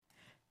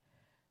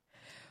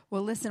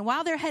Well, listen,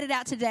 while they're headed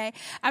out today,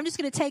 I'm just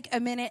going to take a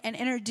minute and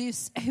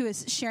introduce who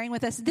is sharing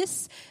with us.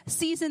 This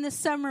season, this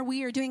summer,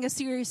 we are doing a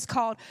series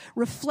called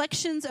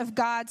Reflections of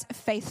God's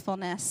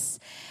Faithfulness.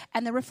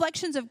 And the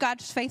Reflections of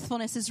God's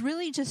Faithfulness is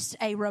really just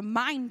a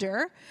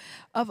reminder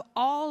of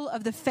all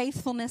of the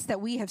faithfulness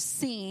that we have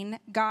seen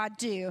God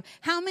do.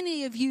 How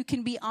many of you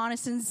can be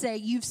honest and say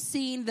you've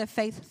seen the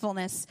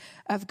faithfulness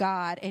of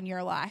God in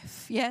your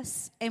life?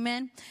 Yes?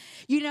 Amen?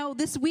 You know,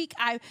 this week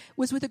I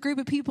was with a group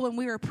of people and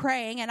we were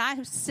praying, and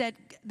I said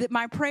that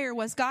my prayer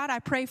was, God, I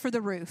pray for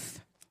the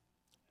roof.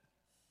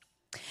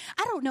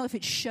 I don't know if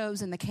it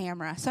shows in the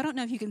camera, so I don't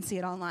know if you can see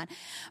it online,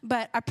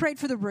 but I prayed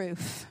for the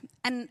roof.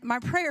 And my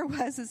prayer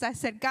was, as I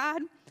said,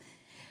 God,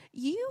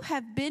 you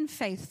have been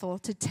faithful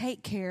to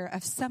take care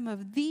of some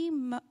of the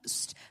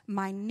most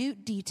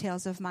minute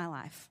details of my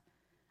life.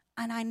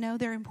 And I know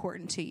they're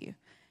important to you.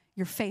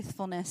 Your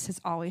faithfulness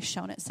has always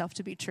shown itself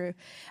to be true.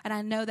 And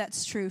I know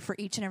that's true for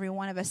each and every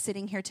one of us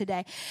sitting here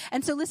today.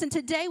 And so listen,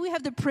 today we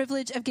have the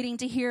privilege of getting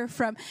to hear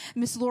from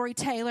Miss Lori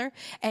Taylor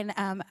and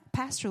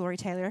Pastor Lori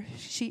Taylor.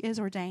 She is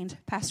ordained,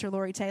 Pastor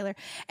Lori Taylor.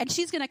 And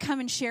she's going to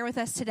come and share with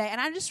us today. And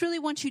I just really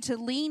want you to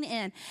lean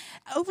in.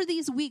 Over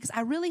these weeks,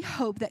 I really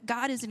hope that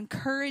God is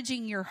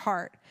encouraging your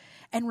heart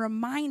and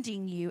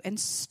reminding you and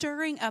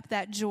stirring up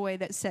that joy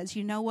that says,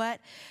 you know what?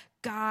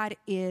 God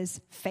is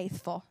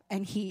faithful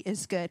and He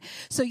is good.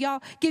 So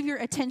y'all give your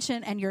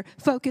attention and your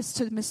focus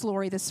to Miss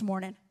Lori this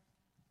morning.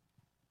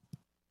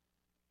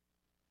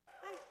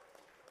 Hi.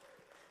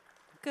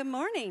 Good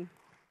morning.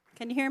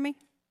 Can you hear me?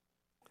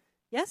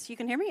 Yes, you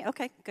can hear me?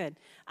 Okay, good.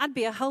 I'd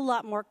be a whole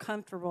lot more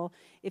comfortable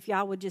if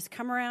y'all would just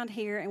come around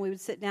here and we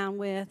would sit down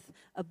with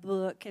a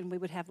book and we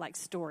would have like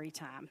story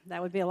time.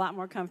 That would be a lot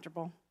more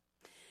comfortable.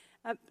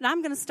 And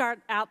I'm going to start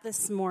out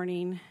this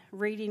morning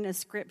reading a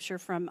scripture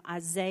from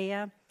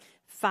Isaiah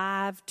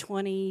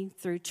 5:20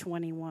 through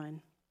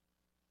 21.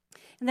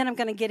 And then I'm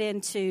going to get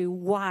into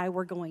why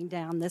we're going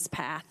down this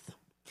path.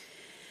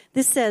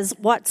 This says,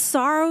 "What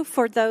sorrow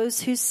for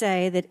those who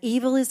say that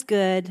evil is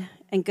good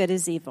and good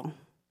is evil,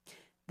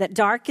 that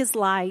dark is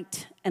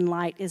light and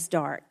light is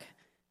dark,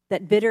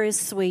 that bitter is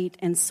sweet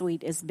and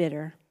sweet is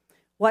bitter.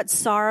 What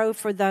sorrow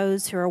for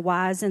those who are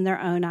wise in their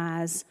own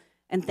eyes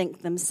and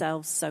think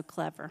themselves so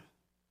clever."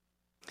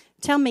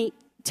 Tell me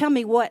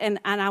what, and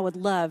I would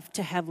love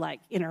to have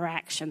like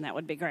interaction. That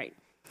would be great.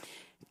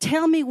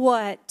 Tell me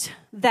what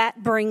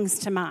that brings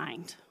to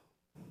mind.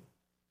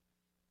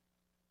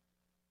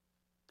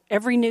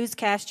 Every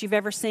newscast you've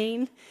ever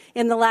seen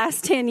in the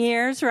last 10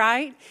 years,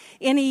 right?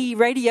 Any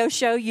radio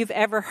show you've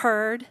ever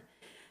heard.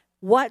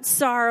 What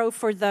sorrow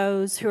for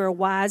those who are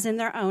wise in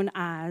their own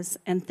eyes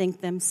and think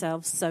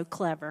themselves so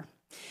clever.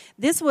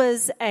 This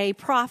was a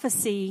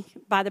prophecy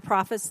by the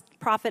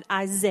prophet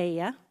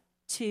Isaiah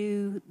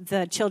to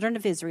the children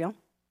of Israel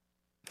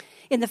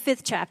in the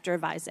 5th chapter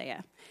of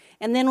Isaiah.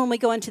 And then when we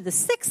go into the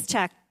 6th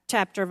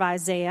chapter of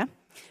Isaiah,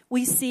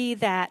 we see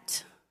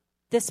that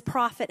this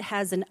prophet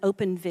has an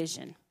open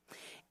vision.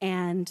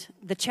 And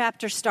the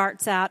chapter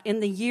starts out, "In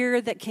the year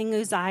that King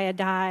Uzziah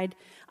died,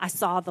 I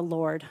saw the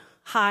Lord,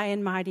 high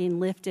and mighty and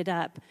lifted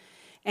up,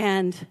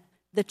 and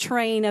the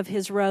train of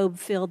his robe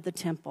filled the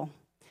temple."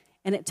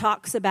 And it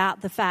talks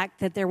about the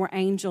fact that there were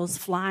angels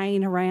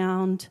flying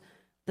around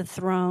the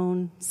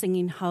throne,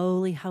 singing,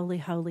 "Holy, holy,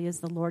 holy is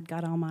the Lord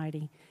God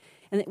Almighty."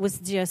 And it was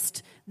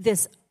just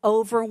this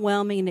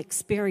overwhelming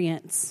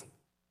experience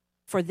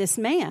for this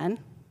man,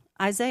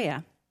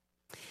 Isaiah.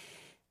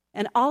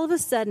 And all of a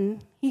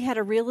sudden, he had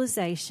a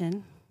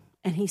realization,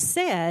 and he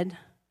said,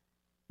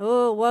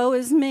 "Oh, woe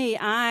is me.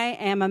 I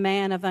am a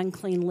man of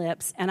unclean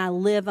lips, and I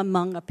live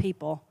among a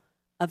people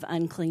of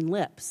unclean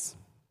lips."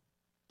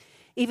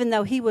 Even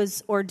though he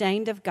was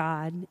ordained of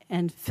God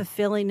and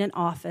fulfilling an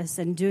office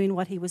and doing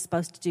what he was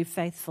supposed to do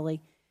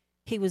faithfully,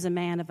 he was a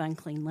man of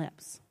unclean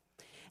lips.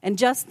 And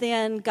just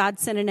then, God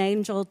sent an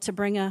angel to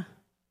bring a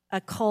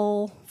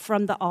coal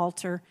from the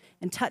altar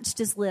and touched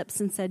his lips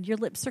and said, "Your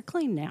lips are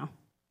clean now."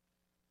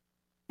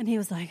 And he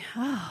was like,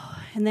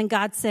 "Oh." And then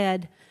God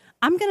said,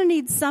 "I'm going to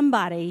need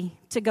somebody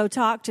to go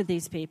talk to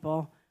these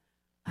people.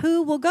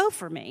 Who will go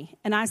for me?"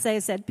 And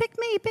Isaiah said, "Pick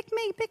me, pick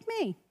me, pick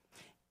me."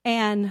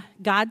 And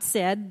God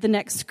said the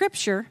next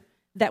scripture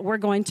that we're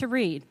going to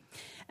read.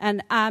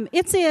 And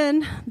it's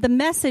in the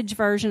Message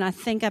version, I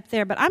think, up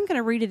there, but I'm going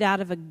to read it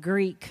out of a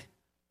Greek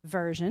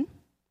version.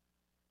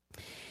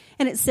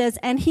 And it says,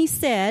 "And he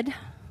said,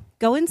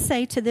 go and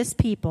say to this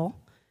people,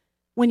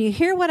 when you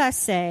hear what I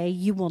say,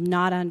 you will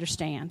not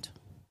understand.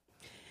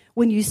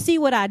 When you see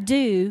what I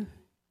do,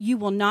 you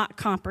will not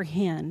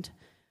comprehend.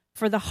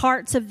 For the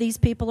hearts of these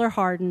people are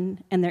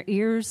hardened, and their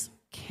ears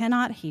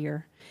cannot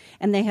hear,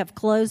 and they have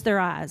closed their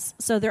eyes,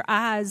 so their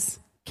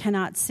eyes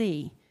cannot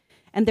see,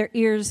 and their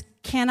ears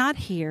cannot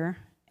hear,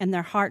 and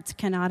their hearts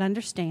cannot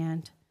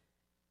understand,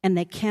 and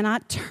they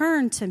cannot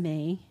turn to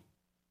me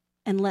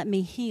and let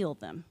me heal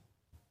them."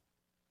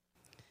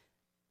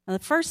 Now,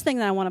 the first thing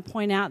that I want to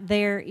point out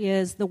there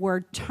is the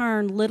word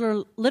turn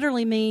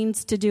literally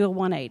means to do a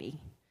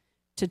 180,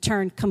 to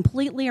turn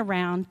completely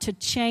around, to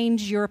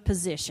change your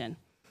position.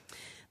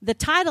 The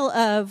title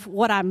of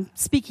what I'm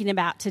speaking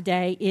about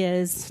today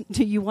is,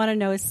 Do You Want to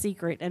Know a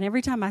Secret? And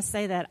every time I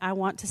say that, I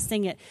want to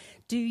sing it.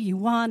 Do you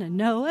want to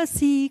know a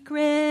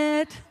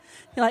secret?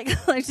 Like,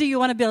 do you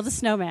want to build a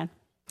snowman?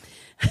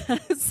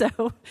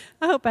 So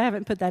I hope I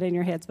haven't put that in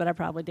your heads, but I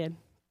probably did.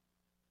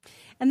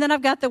 And then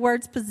I've got the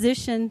words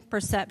position,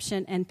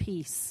 perception, and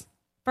peace.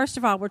 First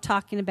of all, we're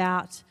talking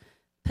about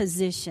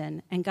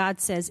position. And God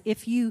says,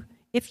 if you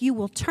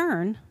will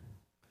turn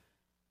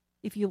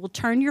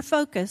your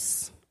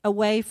focus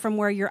away from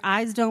where your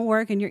eyes don't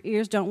work and your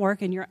ears don't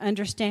work and your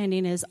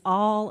understanding is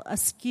all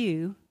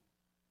askew,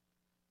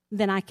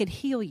 then I could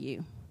heal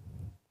you.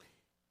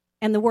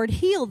 And the word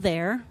heal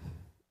there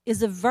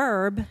is a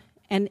verb,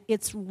 and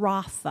it's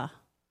Rapha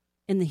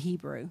in the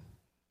Hebrew.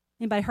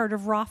 Anybody heard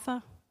of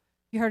Rapha?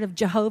 You heard of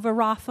Jehovah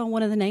Rapha,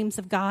 one of the names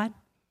of God?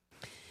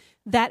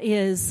 That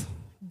is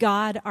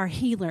God our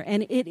healer,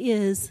 and it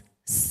is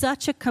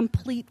such a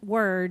complete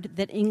word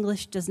that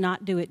English does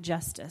not do it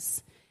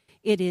justice.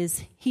 It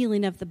is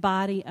healing of the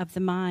body, of the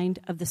mind,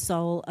 of the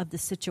soul, of the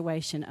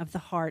situation, of the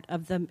heart,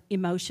 of the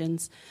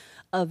emotions,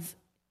 of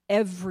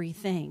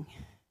everything.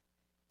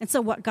 And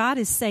so what God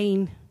is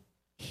saying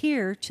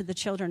here to the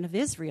children of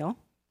Israel,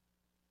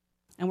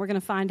 and we're going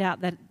to find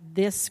out that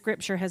this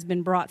scripture has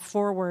been brought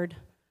forward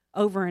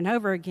over and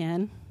over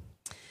again,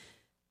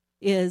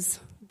 is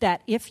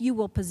that if you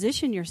will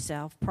position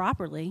yourself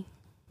properly,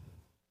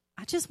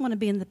 I just want to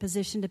be in the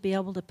position to be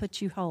able to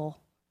put you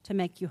whole, to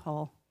make you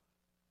whole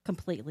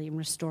completely and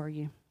restore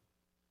you.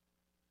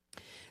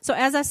 So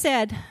as I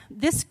said,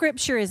 this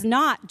scripture is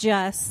not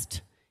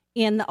just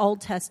in the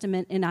Old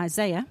Testament in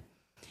Isaiah.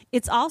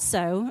 It's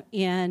also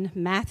in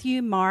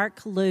Matthew,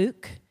 Mark,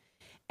 Luke,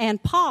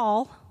 and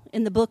Paul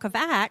in the book of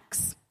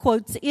Acts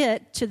quotes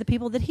it to the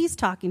people that he's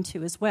talking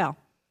to as well.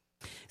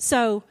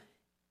 So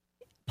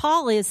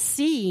Paul is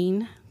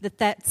seeing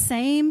that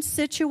same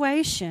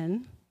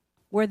situation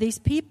where these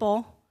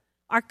people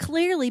are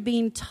clearly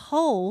being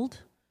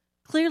told,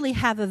 clearly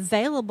have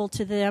available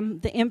to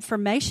them the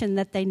information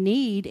that they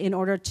need in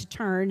order to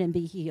turn and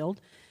be healed,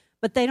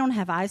 but they don't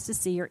have eyes to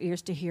see or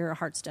ears to hear or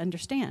hearts to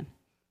understand.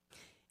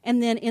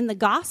 And then in the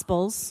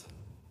Gospels,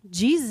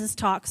 Jesus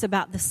talks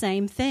about the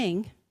same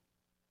thing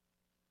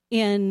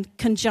in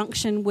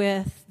conjunction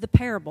with the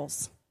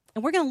parables.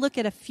 And we're going to look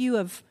at a few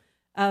of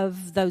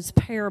those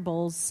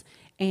parables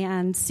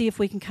and see if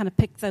we can kind of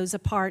pick those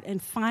apart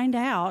and find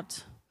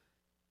out,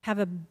 have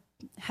a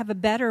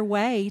better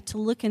way to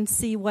look and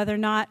see whether or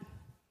not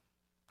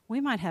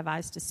we might have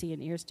eyes to see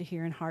and ears to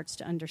hear and hearts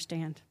to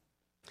understand.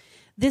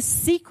 This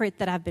secret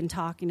that I've been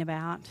talking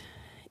about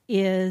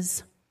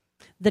is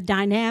the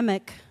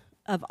dynamic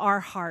of our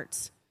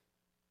hearts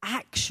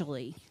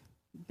actually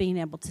being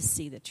able to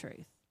see the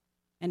truth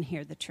and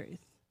hear the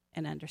truth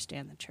and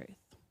understand the truth.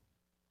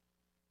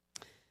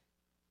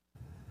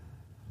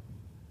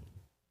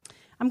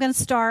 I'm going to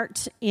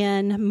start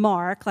in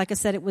Mark. Like I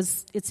said,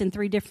 it's in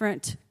 3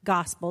 different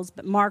Gospels,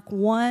 but Mark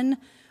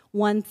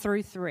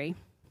 1:1-3.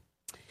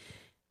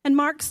 And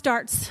Mark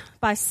starts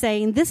by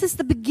saying, this is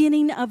the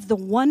beginning of the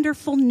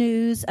wonderful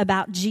news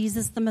about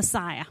Jesus the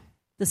Messiah,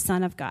 the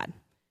Son of God.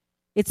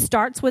 It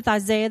starts with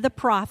Isaiah the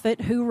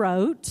prophet who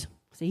wrote,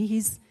 see,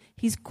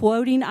 he's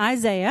quoting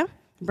Isaiah,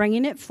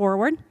 bringing it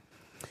forward.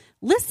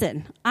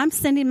 Listen, I'm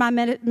sending my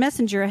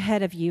messenger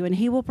ahead of you, and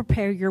he will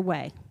prepare your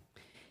way.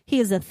 He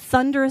is a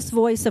thunderous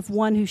voice of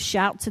one who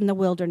shouts in the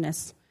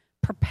wilderness.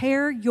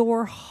 Prepare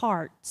your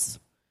hearts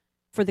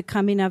for the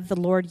coming of the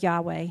Lord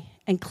Yahweh,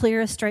 and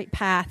clear a straight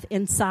path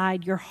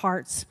inside your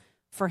hearts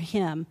for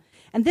him.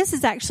 And this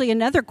is actually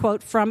another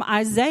quote from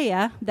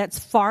Isaiah that's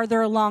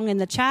farther along in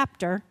the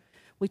chapter.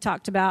 We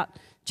talked about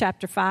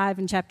chapter 5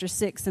 and chapter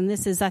 6, and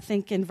this is, I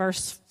think, in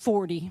verse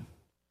 40,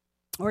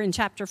 or in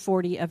chapter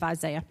 40 of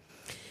Isaiah.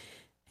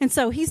 And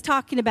so he's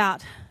talking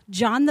about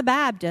John the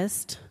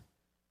Baptist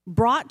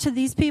brought to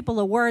these people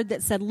a word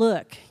that said,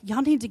 look,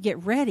 y'all need to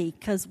get ready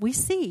because we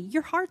see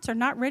your hearts are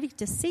not ready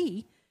to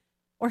see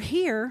or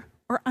hear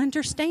or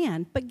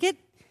understand, but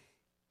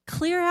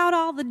clear out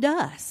all the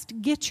dust.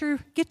 Get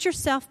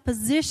yourself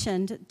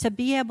positioned to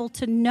be able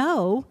to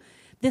know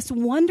this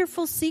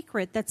wonderful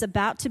secret that's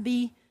about to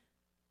be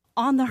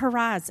on the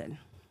horizon.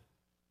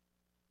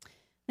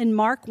 And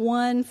Mark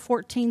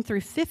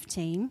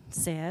 1:14-15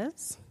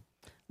 says,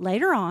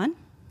 later on,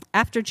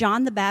 after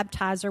John the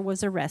Baptizer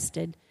was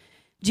arrested,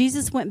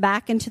 Jesus went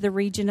back into the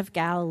region of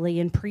Galilee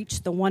and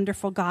preached the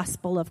wonderful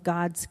gospel of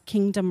God's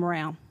kingdom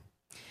realm.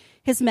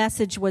 His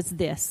message was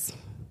this: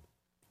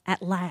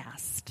 at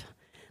last,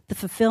 the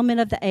fulfillment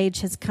of the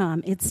age has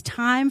come. It's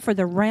time for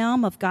the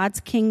realm of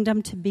God's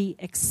kingdom to be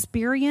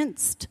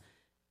experienced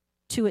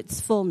to its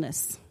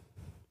fullness.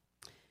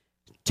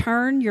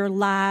 Turn your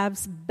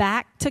lives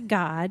back to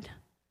God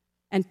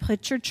and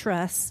put your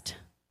trust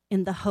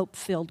in the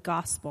hope-filled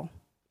gospel.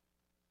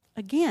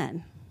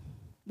 Again,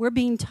 we're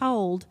being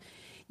told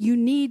you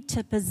need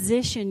to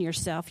position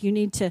yourself. You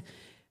need to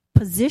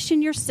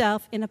position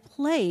yourself in a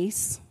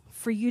place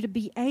for you to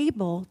be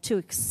able to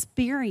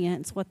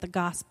experience what the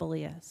gospel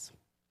is.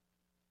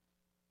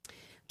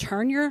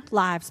 Turn your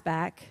lives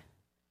back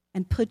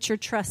and put your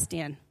trust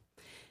in.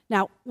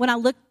 Now, when I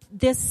looked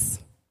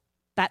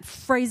that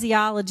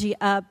phraseology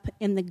up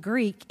in the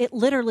Greek, it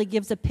literally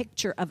gives a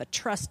picture of a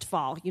trust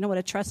fall. You know what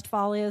a trust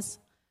fall is?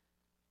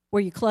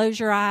 Where you close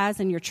your eyes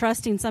and you're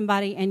trusting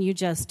somebody and you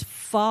just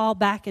fall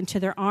back into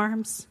their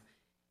arms.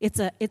 It's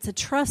a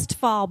trust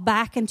fall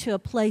back into a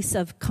place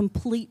of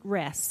complete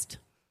rest,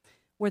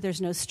 where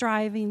there's no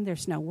striving,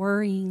 there's no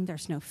worrying,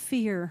 there's no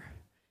fear,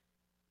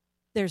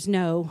 there's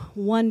no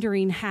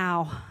wondering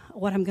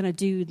what I'm going to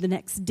do the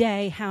next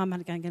day, how am I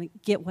going to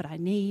get what I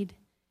need.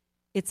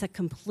 It's a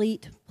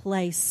complete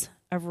place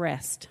of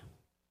rest.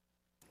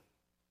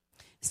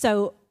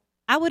 So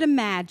I would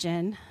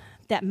imagine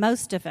that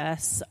most of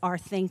us are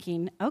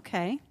thinking,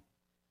 okay,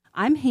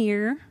 I'm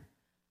here.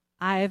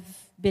 I've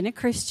been a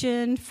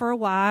Christian for a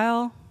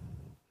while.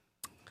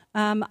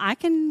 I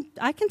can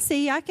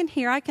see, I can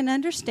hear, I can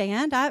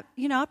understand.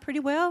 I'm pretty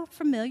well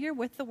familiar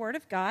with the Word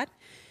of God.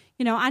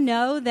 I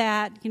know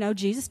that,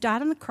 Jesus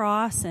died on the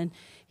cross and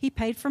He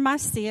paid for my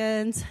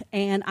sins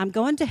and I'm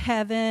going to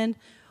heaven.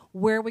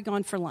 Where are we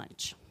going for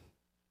lunch?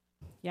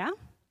 Yeah?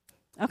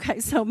 Okay,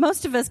 so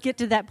most of us get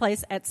to that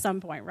place at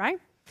some point, right?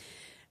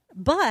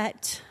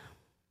 But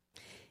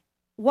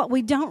what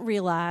we don't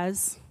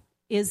realize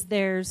is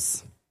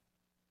there's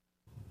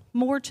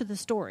more to the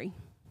story.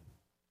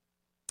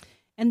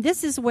 And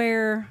this is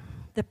where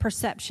the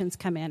perceptions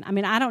come in. I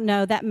mean, I don't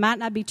know, that might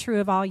not be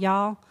true of all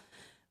y'all,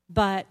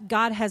 but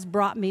God has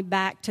brought me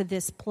back to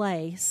this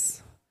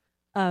place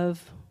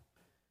of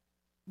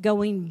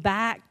going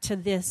back to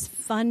this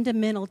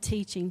fundamental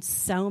teaching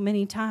so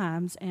many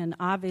times, and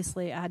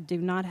obviously I do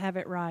not have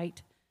it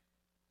right.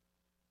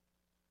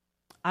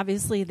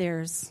 Obviously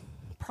there's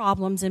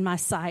problems in my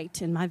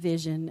sight and my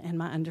vision and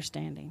my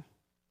understanding.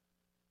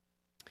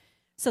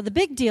 So the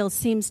big deal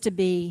seems to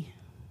be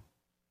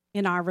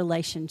in our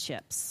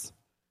relationships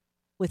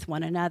with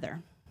one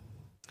another.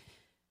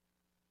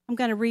 I'm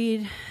going to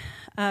read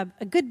a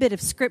good bit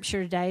of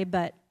Scripture today,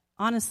 but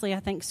honestly, I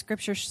think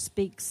Scripture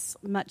speaks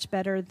much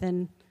better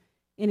than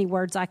any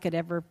words I could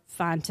ever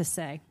find to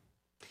say.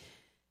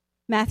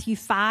 Matthew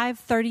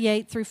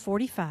 5:38 through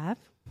 45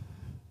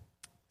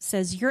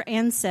 says, "Your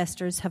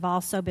ancestors have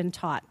also been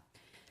taught,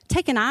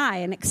 take an eye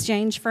in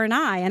exchange for an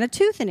eye, and a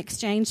tooth in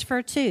exchange for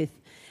a tooth.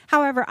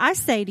 However, I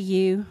say to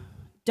you,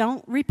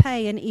 don't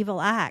repay an evil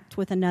act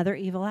with another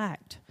evil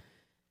act.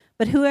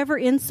 But whoever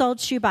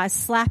insults you by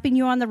slapping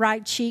you on the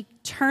right cheek,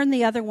 turn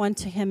the other one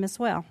to him as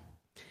well.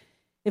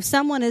 If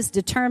someone is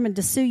determined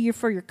to sue you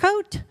for your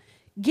coat,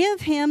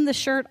 give him the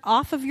shirt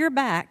off of your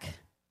back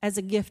as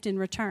a gift in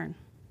return.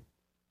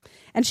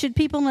 And should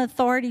people in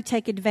authority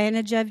take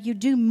advantage of you,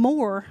 do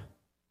more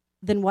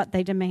than what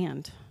they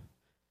demand.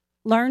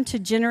 Learn to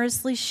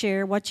generously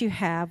share what you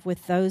have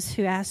with those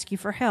who ask you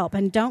for help,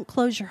 and don't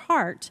close your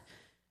heart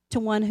to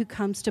one who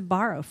comes to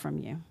borrow from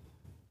you.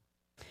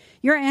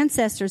 Your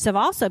ancestors have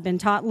also been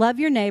taught, love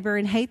your neighbor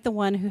and hate the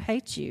one who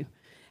hates you.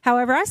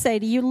 However, I say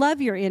to you,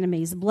 love your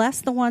enemies,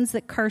 bless the ones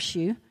that curse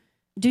you,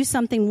 do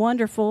something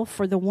wonderful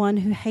for the one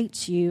who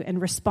hates you,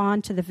 and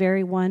respond to the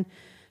very one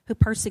who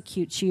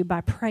persecutes you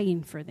by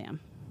praying for them.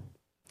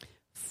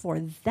 For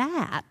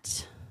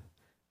that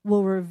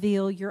will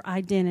reveal your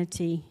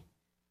identity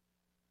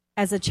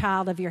as a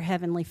child of your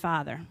heavenly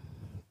Father."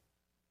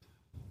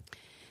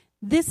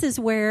 This is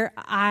where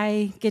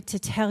I get to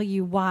tell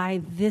you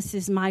why this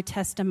is my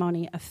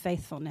testimony of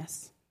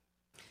faithfulness.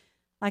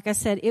 Like I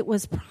said, it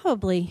was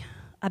probably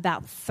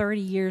about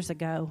 30 years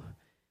ago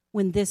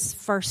when this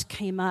first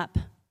came up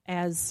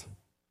as,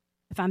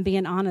 if I'm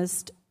being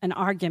honest, an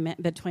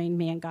argument between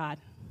me and God.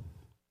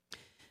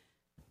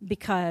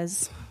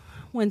 Because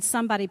when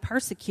somebody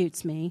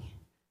persecutes me,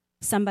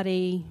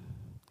 somebody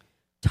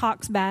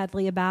talks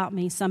badly about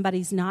me,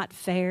 somebody's not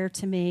fair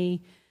to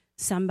me,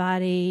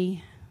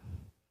 somebody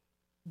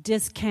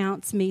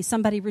discounts me,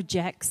 somebody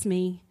rejects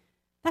me,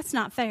 that's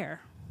not fair,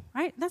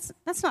 right?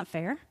 That's not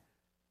fair.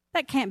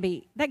 That can't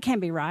be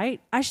right.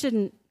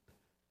 The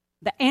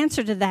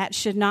answer to that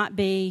should not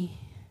be,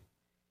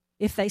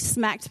 if they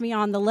smacked me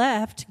on the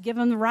left, give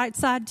them the right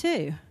side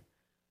too.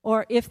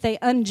 Or if they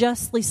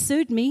unjustly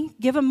sued me,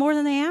 give them more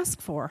than they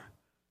asked for.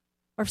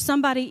 Or if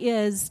somebody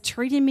is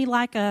treating me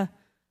like a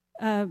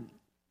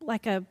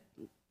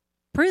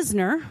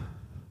prisoner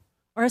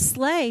or a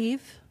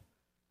slave,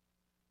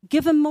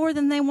 give them more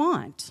than they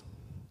want.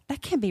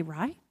 That can't be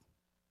right.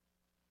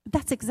 But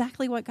that's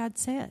exactly what God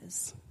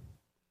says.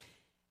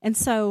 And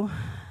so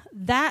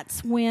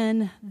that's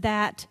when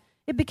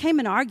it became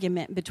an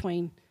argument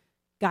between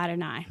God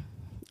and I.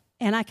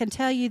 And I can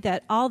tell you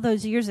that all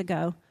those years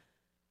ago,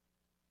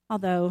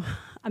 although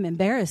I'm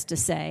embarrassed to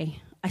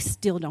say, I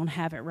still don't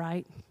have it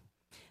right.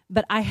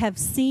 But I have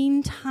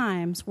seen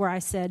times where I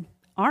said,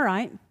 all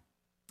right,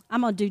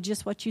 I'm going to do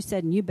just what you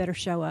said, and you better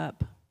show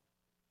up.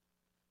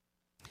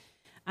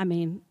 I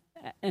mean,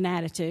 an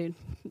attitude.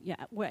 Yeah,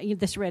 well,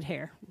 this red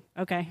hair,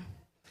 okay?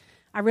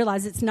 I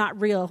realize it's not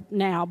real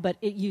now, but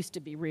it used to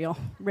be real,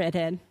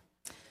 redhead.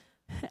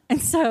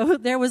 And so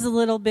there was a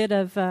little bit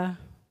of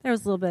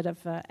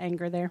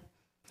anger there.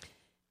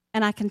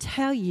 And I can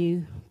tell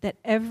you that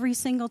every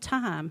single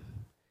time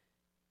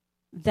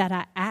that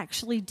I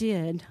actually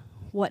did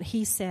what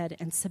he said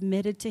and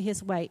submitted to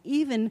his way,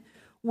 even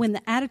when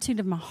the attitude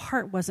of my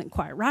heart wasn't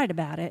quite right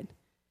about it,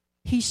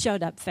 he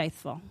showed up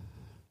faithful.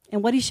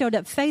 And what he showed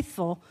up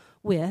faithful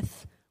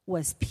with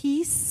was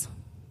peace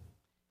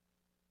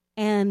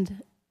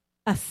and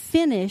a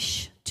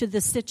finish to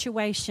the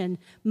situation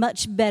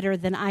much better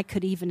than I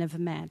could even have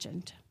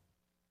imagined.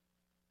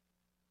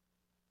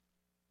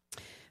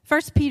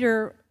 1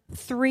 Peter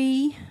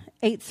 3,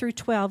 8 through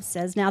 12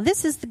 says, "Now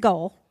this is the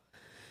goal,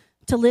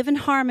 to live in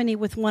harmony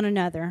with one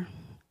another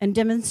and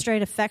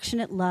demonstrate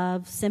affectionate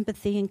love,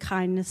 sympathy, and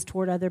kindness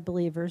toward other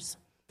believers.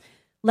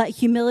 Let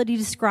humility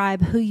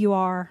describe who you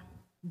are.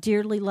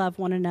 Dearly love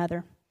one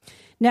another.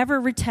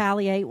 Never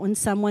retaliate when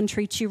someone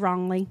treats you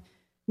wrongly,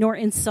 nor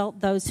insult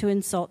those who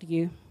insult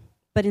you,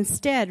 but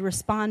instead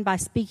respond by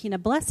speaking a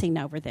blessing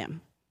over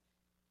them,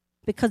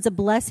 because a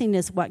blessing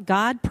is what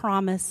God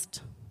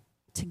promised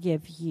to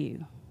give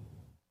you."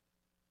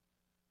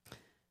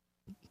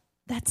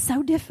 That's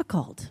so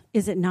difficult,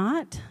 is it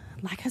not?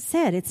 Like I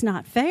said, it's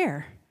not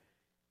fair.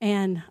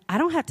 And I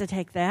don't have to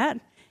take that.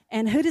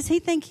 And who does he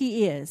think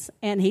he is?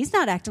 And he's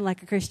not acting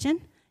like a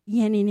Christian.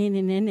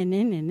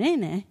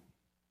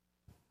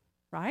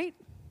 Right?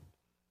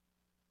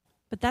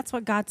 But that's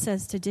what God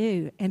says to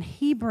do. And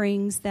he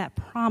brings that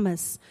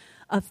promise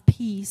of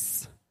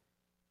peace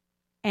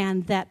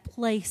and that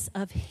place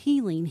of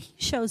healing. He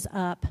shows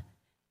up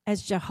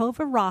as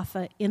Jehovah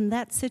Rapha in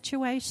that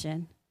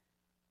situation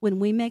when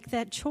we make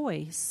that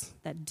choice,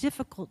 that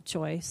difficult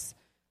choice,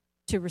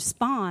 to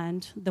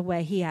respond the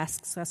way he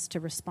asks us to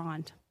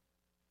respond.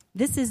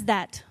 This is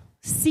that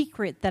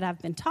secret that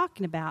I've been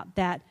talking about,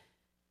 that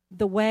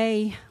the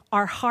way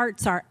our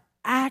hearts are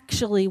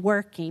actually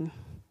working,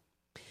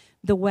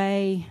 the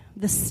way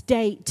the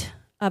state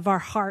of our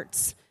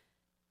hearts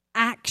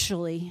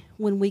actually,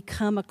 when we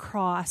come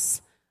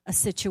across a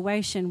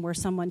situation where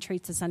someone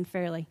treats us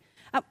unfairly.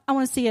 I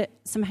want to see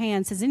some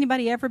hands. Has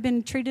anybody ever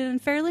been treated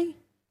unfairly?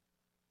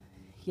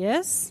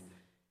 Yes?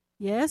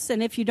 Yes,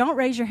 and if you don't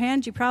raise your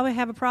hand, you probably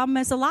have a problem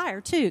as a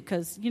liar too,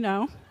 because,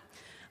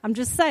 I'm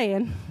just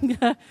saying.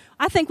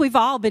 I think we've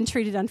all been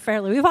treated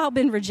unfairly. We've all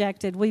been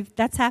rejected.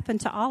 That's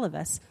happened to all of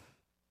us.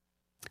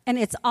 And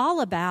it's all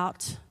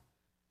about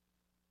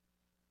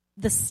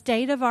the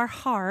state of our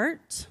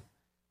heart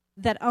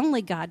that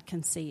only God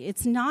can see.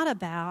 It's not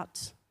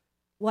about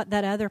what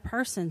that other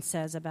person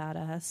says about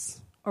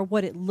us or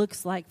what it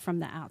looks like from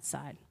the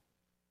outside.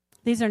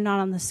 These are not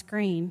on the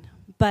screen,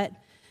 but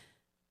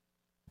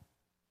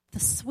the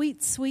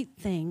sweet, sweet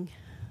thing,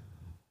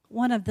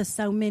 one of the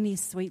so many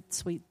sweet,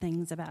 sweet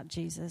things about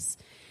Jesus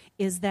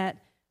is that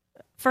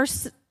 1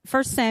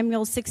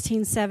 Samuel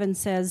 16:7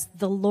 says,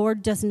 "The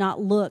Lord does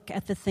not look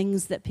at the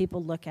things that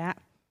people look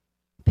at.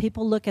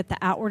 People look at the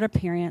outward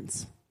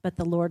appearance, but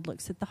the Lord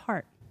looks at the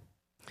heart."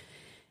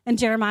 And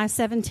Jeremiah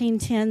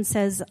 17:10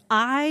 says,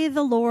 "I,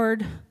 the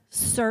Lord,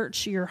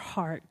 search your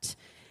heart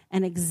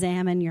and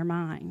examine your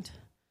mind,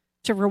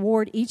 to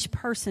reward each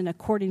person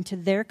according to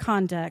their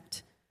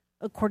conduct,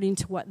 according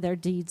to what their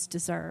deeds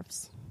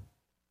deserves."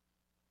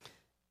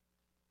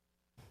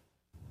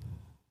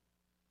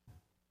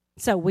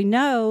 So we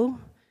know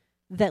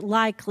that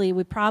likely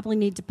we probably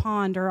need to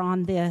ponder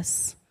on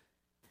this,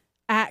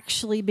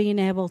 actually being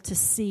able to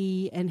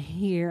see and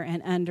hear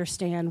and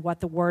understand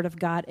what the Word of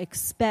God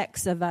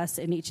expects of us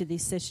in each of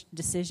these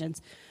decisions.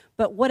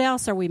 But what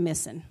else are we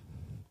missing?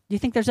 Do you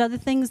think there's other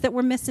things that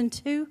we're missing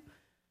too?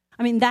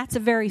 I mean, that's a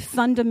very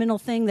fundamental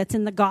thing that's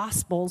in the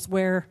Gospels,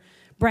 where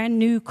brand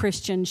new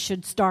Christians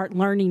should start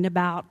learning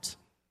about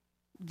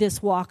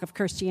this walk of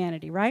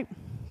Christianity, right?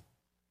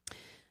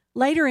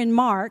 Later in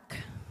Mark,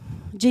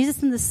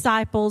 Jesus and the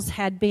disciples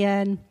had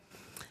been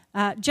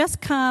just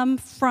come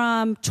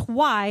from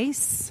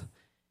twice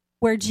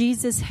where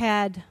Jesus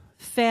had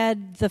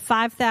fed the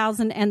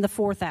 5,000 and the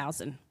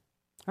 4,000.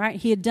 Right?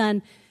 He had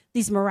done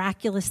these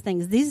miraculous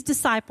things. These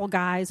disciple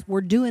guys were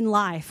doing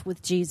life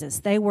with Jesus.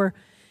 They were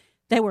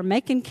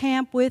making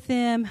camp with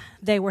him.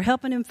 They were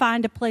helping him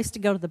find a place to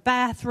go to the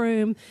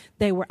bathroom.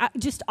 They were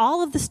just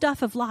all of the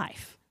stuff of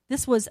life.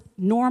 This was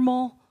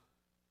normal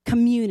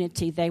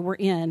community they were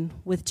in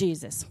with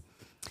Jesus.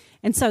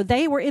 And so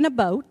they were in a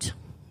boat,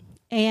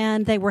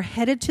 and they were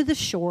headed to the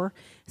shore.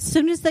 As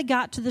soon as they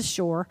got to the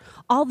shore,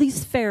 all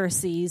these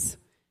Pharisees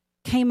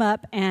came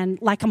up and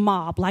like a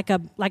mob, like a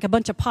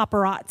bunch of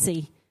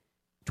paparazzi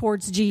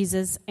towards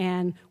Jesus,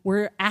 and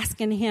were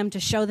asking him to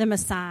show them a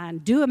sign,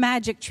 do a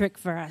magic trick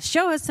for us,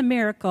 show us a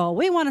miracle.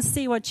 We want to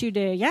see what you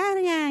do.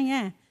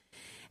 Yeah.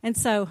 And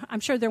so I'm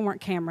sure there weren't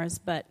cameras,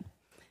 but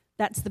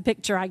that's the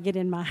picture I get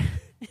in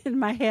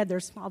my head.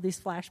 There's all these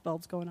flash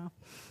bulbs going on.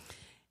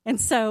 And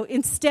so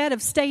instead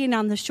of staying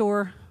on the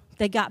shore,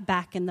 they got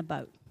back in the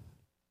boat.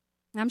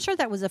 And I'm sure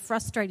that was a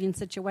frustrating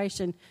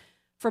situation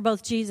for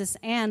both Jesus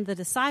and the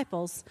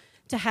disciples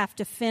to have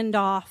to fend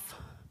off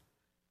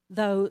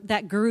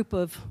that group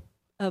of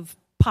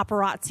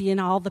paparazzi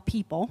and all the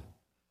people.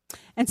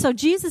 And so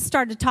Jesus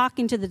started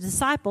talking to the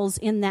disciples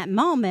in that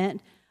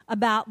moment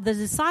about the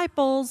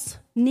disciples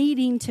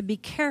needing to be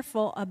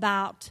careful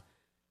about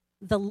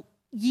the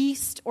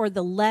yeast or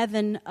the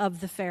leaven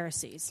of the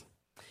Pharisees.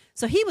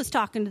 So he was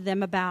talking to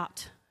them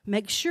about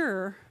make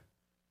sure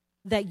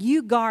that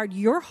you guard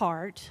your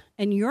heart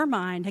and your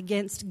mind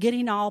against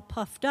getting all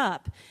puffed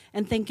up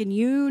and thinking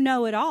you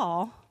know it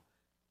all,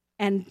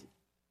 and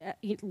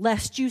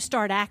lest you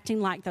start acting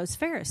like those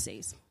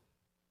Pharisees.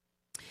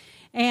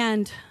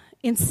 And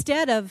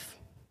instead of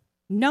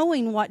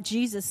knowing what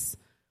Jesus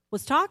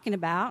was talking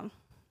about,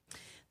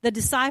 the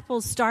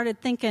disciples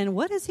started thinking,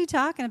 what is he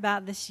talking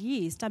about, this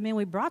yeast? I mean,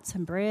 we brought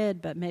some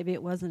bread, but maybe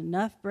it wasn't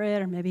enough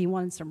bread, or maybe he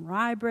wanted some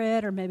rye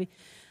bread, or maybe,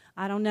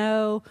 I don't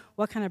know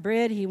what kind of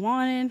bread he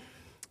wanted.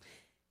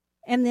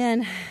 And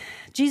then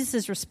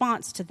Jesus'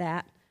 response to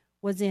that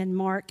was in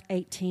Mark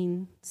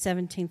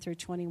 18:17 through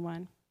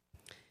 21.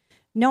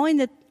 Knowing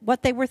that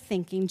what they were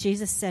thinking,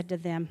 Jesus said to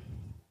them,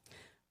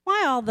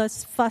 why all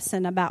this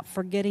fussing about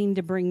forgetting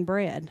to bring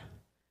bread?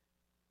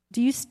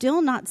 Do you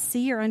still not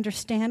see or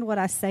understand what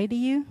I say to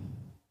you?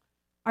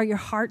 Are your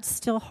hearts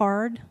still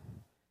hard?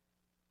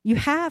 You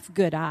have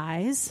good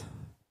eyes,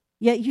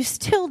 yet you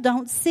still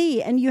don't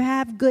see, and you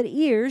have good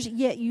ears,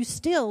 yet you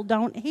still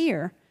don't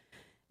hear.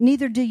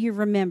 Neither do you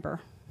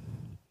remember.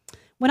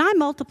 When I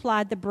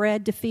multiplied the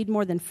bread to feed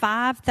more than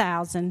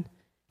 5,000,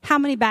 how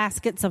many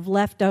baskets of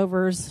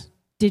leftovers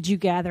did you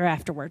gather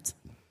afterwards?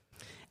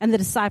 And the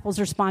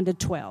disciples responded,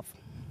 12.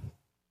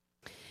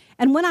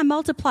 And when I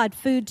multiplied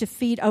food to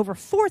feed over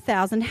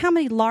 4,000, how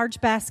many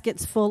large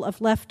baskets full of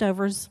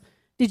leftovers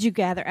did you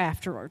gather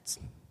afterwards?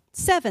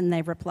 7,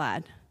 they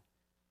replied.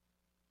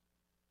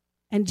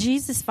 And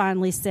Jesus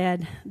finally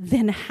said,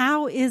 then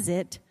how is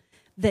it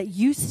that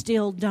you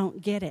still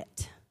don't get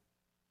it?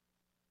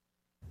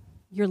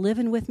 You're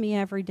living with me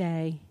every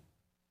day.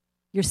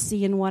 You're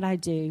seeing what I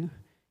do.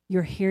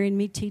 You're hearing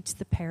me teach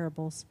the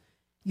parables.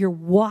 You're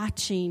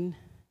watching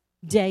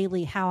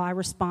daily how I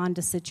respond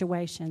to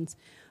situations.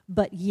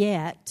 But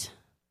yet,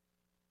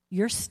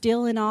 you're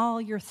still in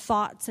all your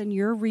thoughts and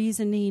your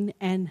reasoning,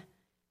 and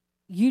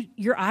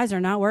your eyes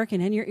are not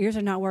working, and your ears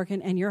are not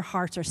working, and your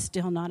hearts are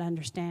still not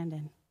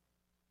understanding.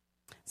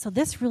 So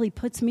this really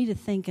puts me to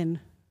thinking,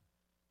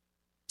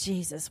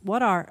 Jesus,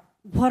 what are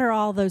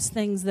all those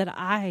things that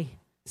I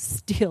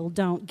still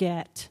don't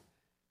get?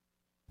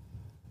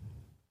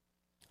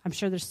 I'm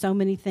sure there's so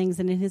many things,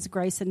 and in His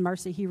grace and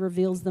mercy, He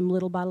reveals them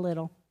little by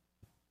little.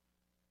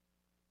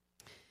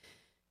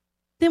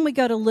 Then we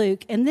go to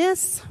Luke, and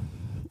this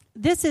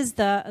is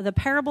the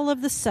parable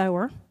of the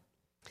sower.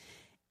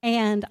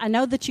 And I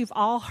know that you've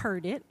all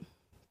heard it,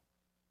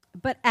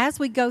 but as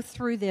we go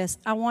through this,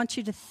 I want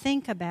you to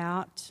think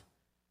about,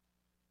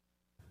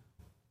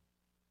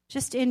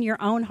 just in your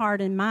own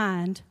heart and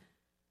mind,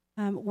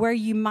 where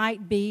you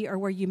might be or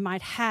where you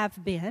might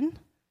have been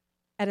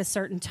at a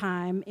certain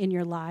time in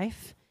your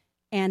life,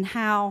 and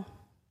how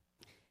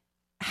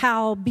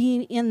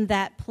being in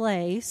that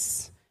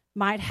place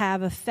might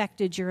have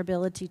affected your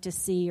ability to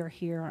see or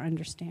hear or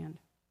understand.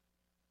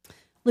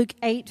 Luke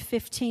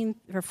 8:15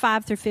 or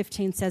 5 through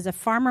 15 says, a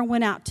farmer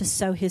went out to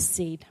sow his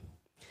seed.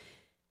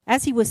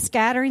 As he was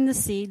scattering the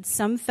seed,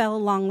 some fell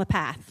along the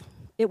path.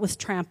 It was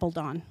trampled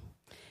on,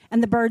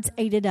 and the birds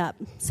ate it up.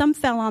 Some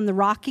fell on the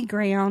rocky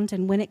ground,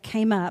 and when it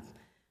came up,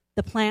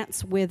 the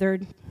plants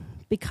withered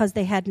because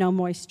they had no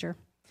moisture.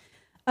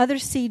 Other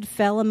seed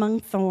fell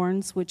among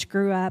thorns, which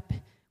grew up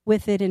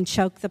with it and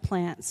choked the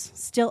plants.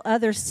 Still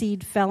other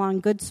seed fell on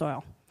good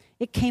soil.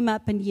 It came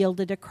up and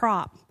yielded a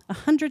crop,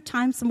 100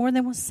 times more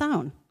than was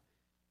sown.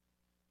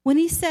 When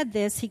he said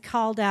this, he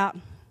called out,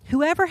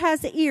 whoever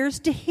has ears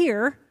to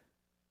hear,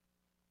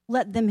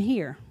 let them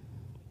hear.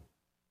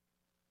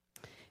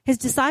 His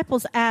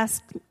disciples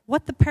asked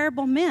what the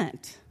parable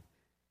meant.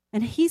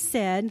 And he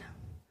said,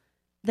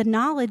 the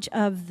knowledge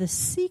of the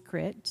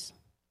secret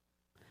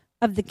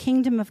of the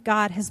kingdom of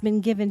God has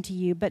been given to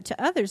you, but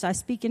to others I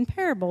speak in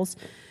parables,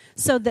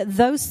 so that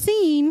though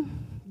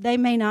seeing, they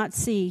may not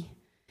see,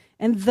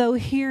 and though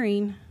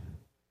hearing,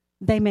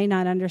 they may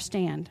not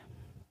understand.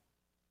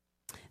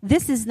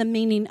 This is the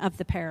meaning of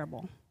the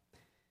parable.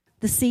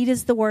 The seed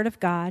is the word of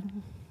God.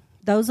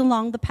 Those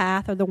along the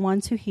path are the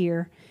ones who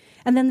hear,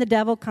 and then the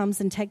devil comes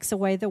and takes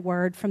away the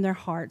word from their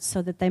hearts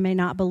so that they may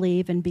not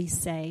believe and be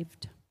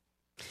saved.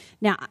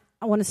 Now,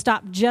 I want to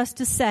stop just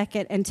a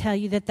second and tell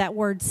you that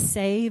word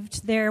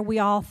saved there, we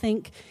all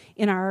think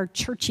in our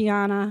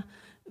churchiana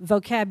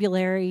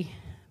vocabulary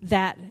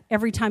that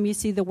every time you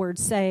see the word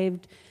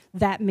saved,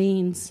 that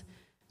means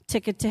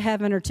ticket to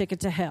heaven or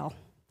ticket to hell,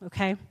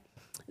 okay?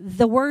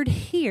 The word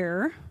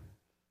here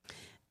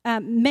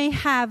may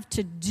have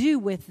to do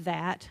with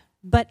that,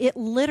 but it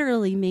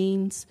literally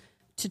means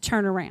to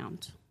turn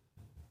around.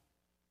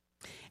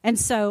 And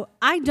so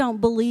I don't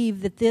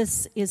believe that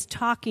this is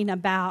talking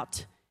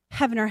about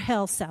heaven or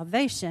hell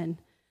salvation,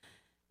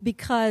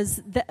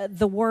 because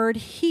the word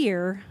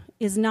here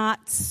is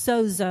not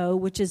sozo,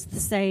 which is the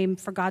same,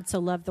 for God so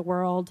loved the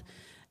world,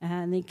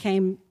 and they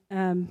came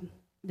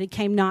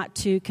not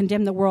to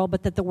condemn the world,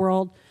 but that the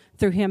world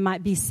through him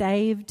might be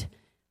saved.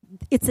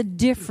 it's a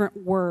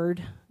different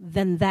word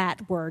than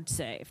that word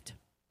saved.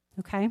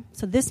 Okay?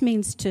 So this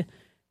means to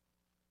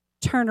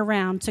turn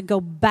around, to go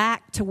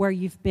back to where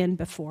you've been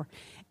before.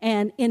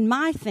 And in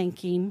my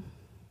thinking,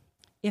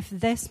 if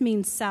this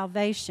means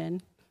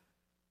salvation,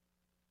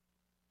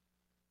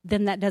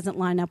 then that doesn't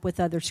line up with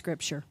other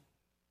scripture.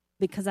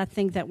 Because I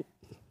think that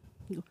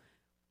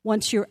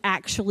once you're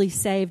actually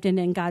saved and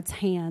in God's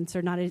hands,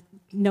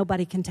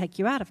 nobody can take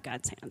you out of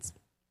God's hands.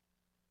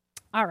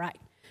 All right.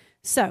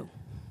 So,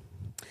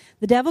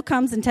 the devil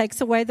comes and takes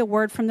away the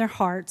word from their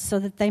hearts so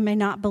that they may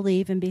not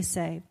believe and be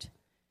saved.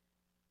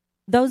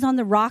 Those on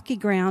the rocky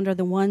ground are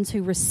the ones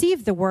who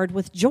receive the word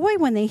with joy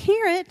when they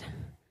hear it,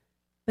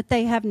 but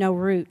they have no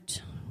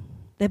root.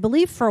 They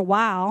believe for a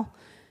while,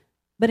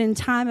 but in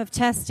time of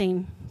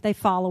testing, they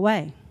fall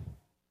away.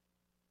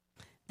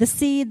 The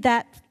seed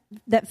that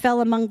fell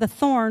among the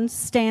thorns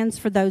stands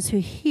for those who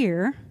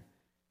hear,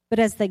 but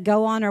as they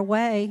go on their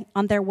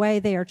way,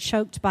 they are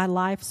choked by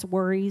life's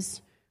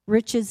worries,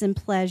 riches, and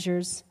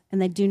pleasures,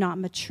 and they do not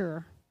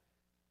mature.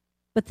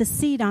 But the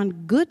seed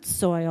on good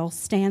soil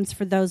stands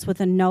for those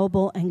with a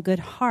noble and good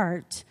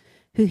heart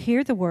who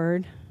hear the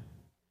word,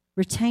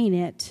 retain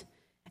it,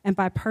 and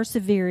by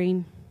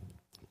persevering,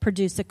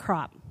 produce a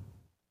crop.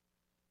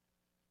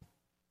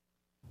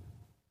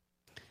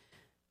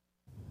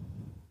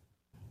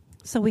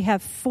 So we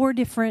have 4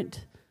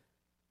 different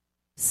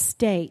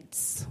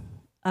states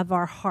of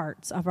our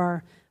hearts, of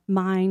our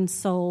minds,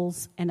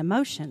 souls, and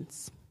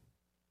emotions.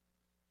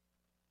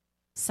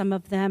 Some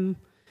of them,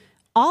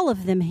 all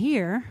of them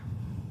here,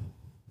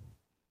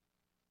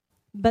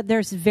 but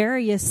there's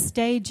various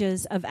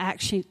stages of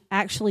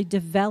actually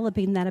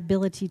developing that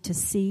ability to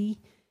see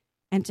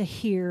and to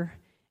hear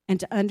and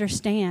to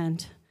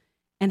understand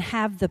and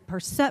have the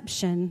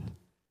perception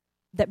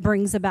that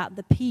brings about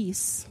the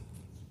peace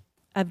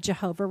of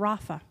Jehovah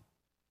Rapha.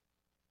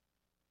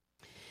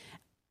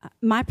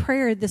 My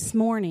prayer this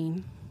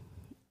morning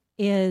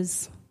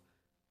is,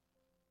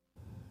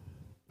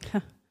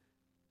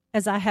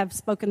 as I have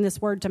spoken this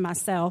word to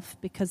myself,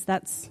 because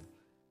that's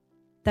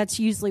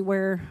usually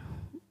where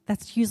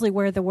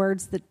the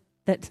words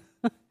that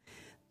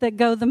that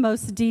go the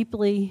most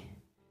deeply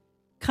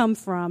come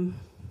from.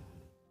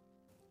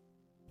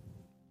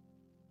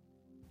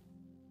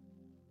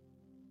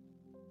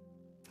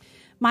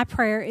 My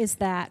prayer is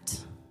that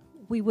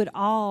we would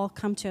all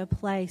come to a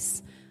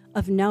place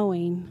of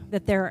knowing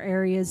that there are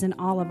areas in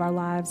all of our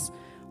lives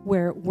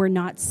where we're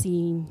not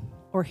seeing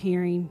or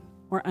hearing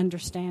or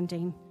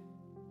understanding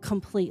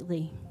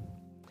completely.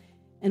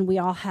 And we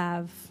all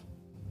have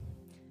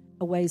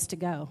a ways to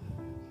go.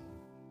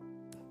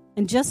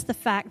 And just the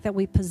fact that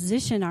we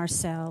position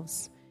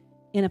ourselves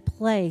in a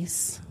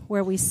place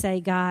where we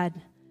say, God,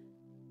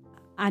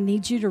 I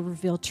need you to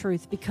reveal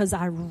truth because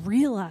I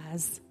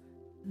realize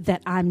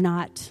that I'm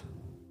not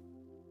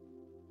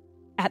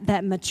at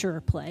that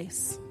mature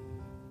place.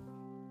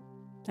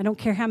 I don't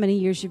care how many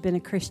years you've been a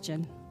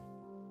Christian.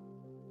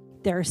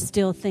 There are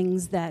still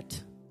things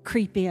that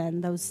creep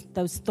in,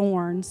 those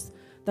thorns,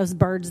 those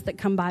birds that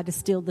come by to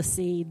steal the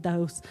seed,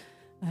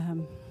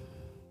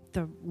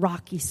 the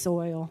rocky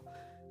soil,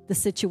 the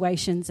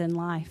situations in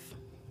life.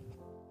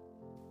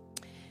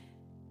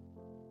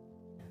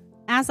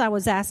 As I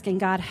was asking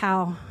God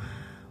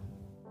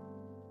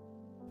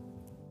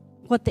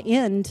what the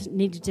end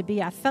needed to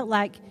be, I felt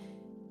like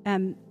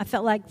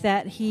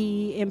that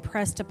He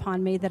impressed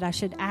upon me that I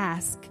should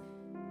ask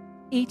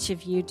each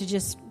of you to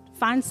just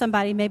find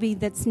somebody maybe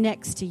that's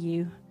next to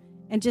you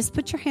and just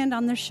put your hand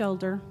on their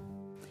shoulder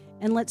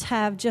and let's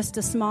have just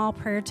a small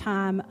prayer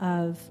time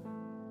of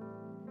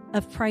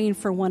praying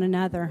for one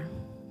another,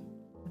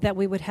 that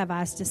we would have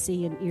eyes to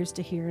see and ears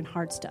to hear and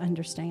hearts to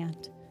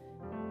understand,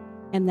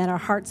 and that our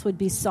hearts would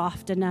be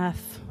soft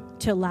enough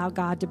to allow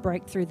God to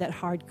break through that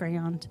hard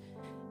ground,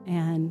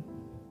 and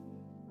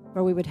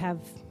where we would have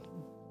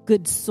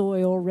good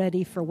soil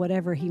ready for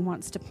whatever He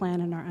wants to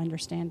plant in our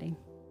understanding.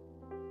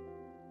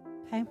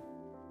 Okay?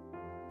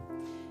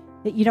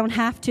 You don't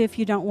have to if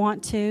you don't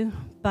want to,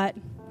 but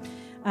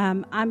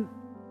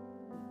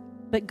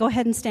go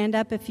ahead and stand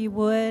up if you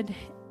would,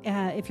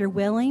 if you're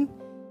willing,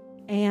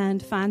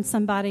 and find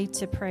somebody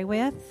to pray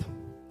with.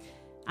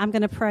 I'm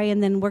going to pray,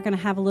 and then we're going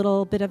to have a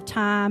little bit of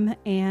time,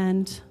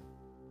 and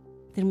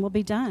then we'll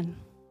be done.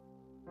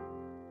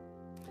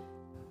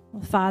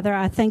 Well, Father,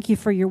 I thank you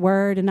for your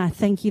word, and I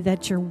thank you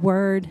that your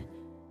word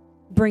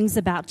brings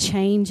about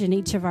change in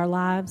each of our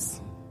lives.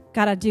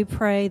 God, I do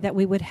pray that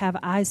we would have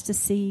eyes to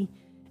see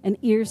and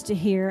ears to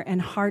hear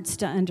and hearts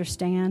to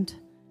understand,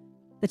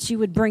 that you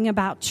would bring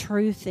about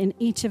truth in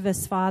each of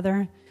us,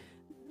 Father,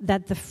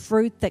 that the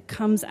fruit that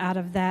comes out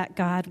of that,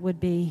 God, would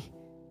be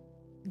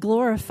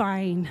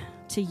glorifying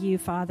to you,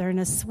 Father, and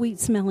a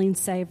sweet-smelling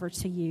savor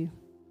to you.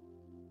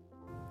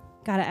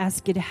 God, I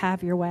ask you to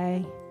have your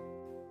way.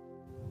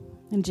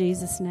 In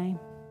Jesus' name.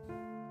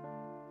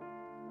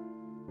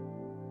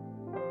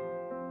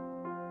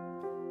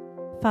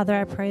 Father,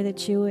 I pray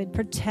that you would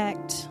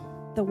protect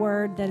the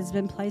word that has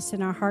been placed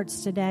in our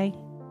hearts today.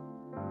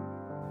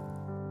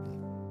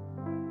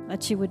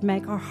 that you would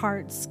make our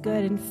hearts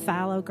good and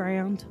fallow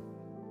ground.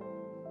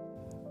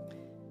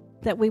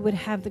 That we would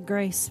have the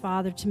grace,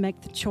 Father, to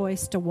make the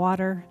choice to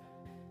water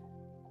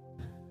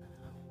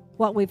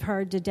what we've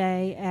heard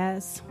today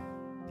as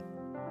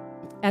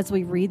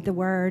we read the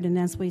word and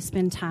as we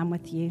spend time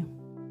with you.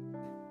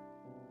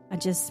 I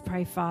just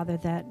pray, Father,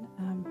 that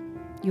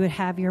you would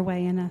have your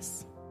way in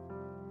us.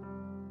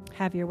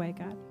 Have your way,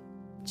 God.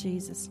 In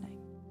Jesus' name.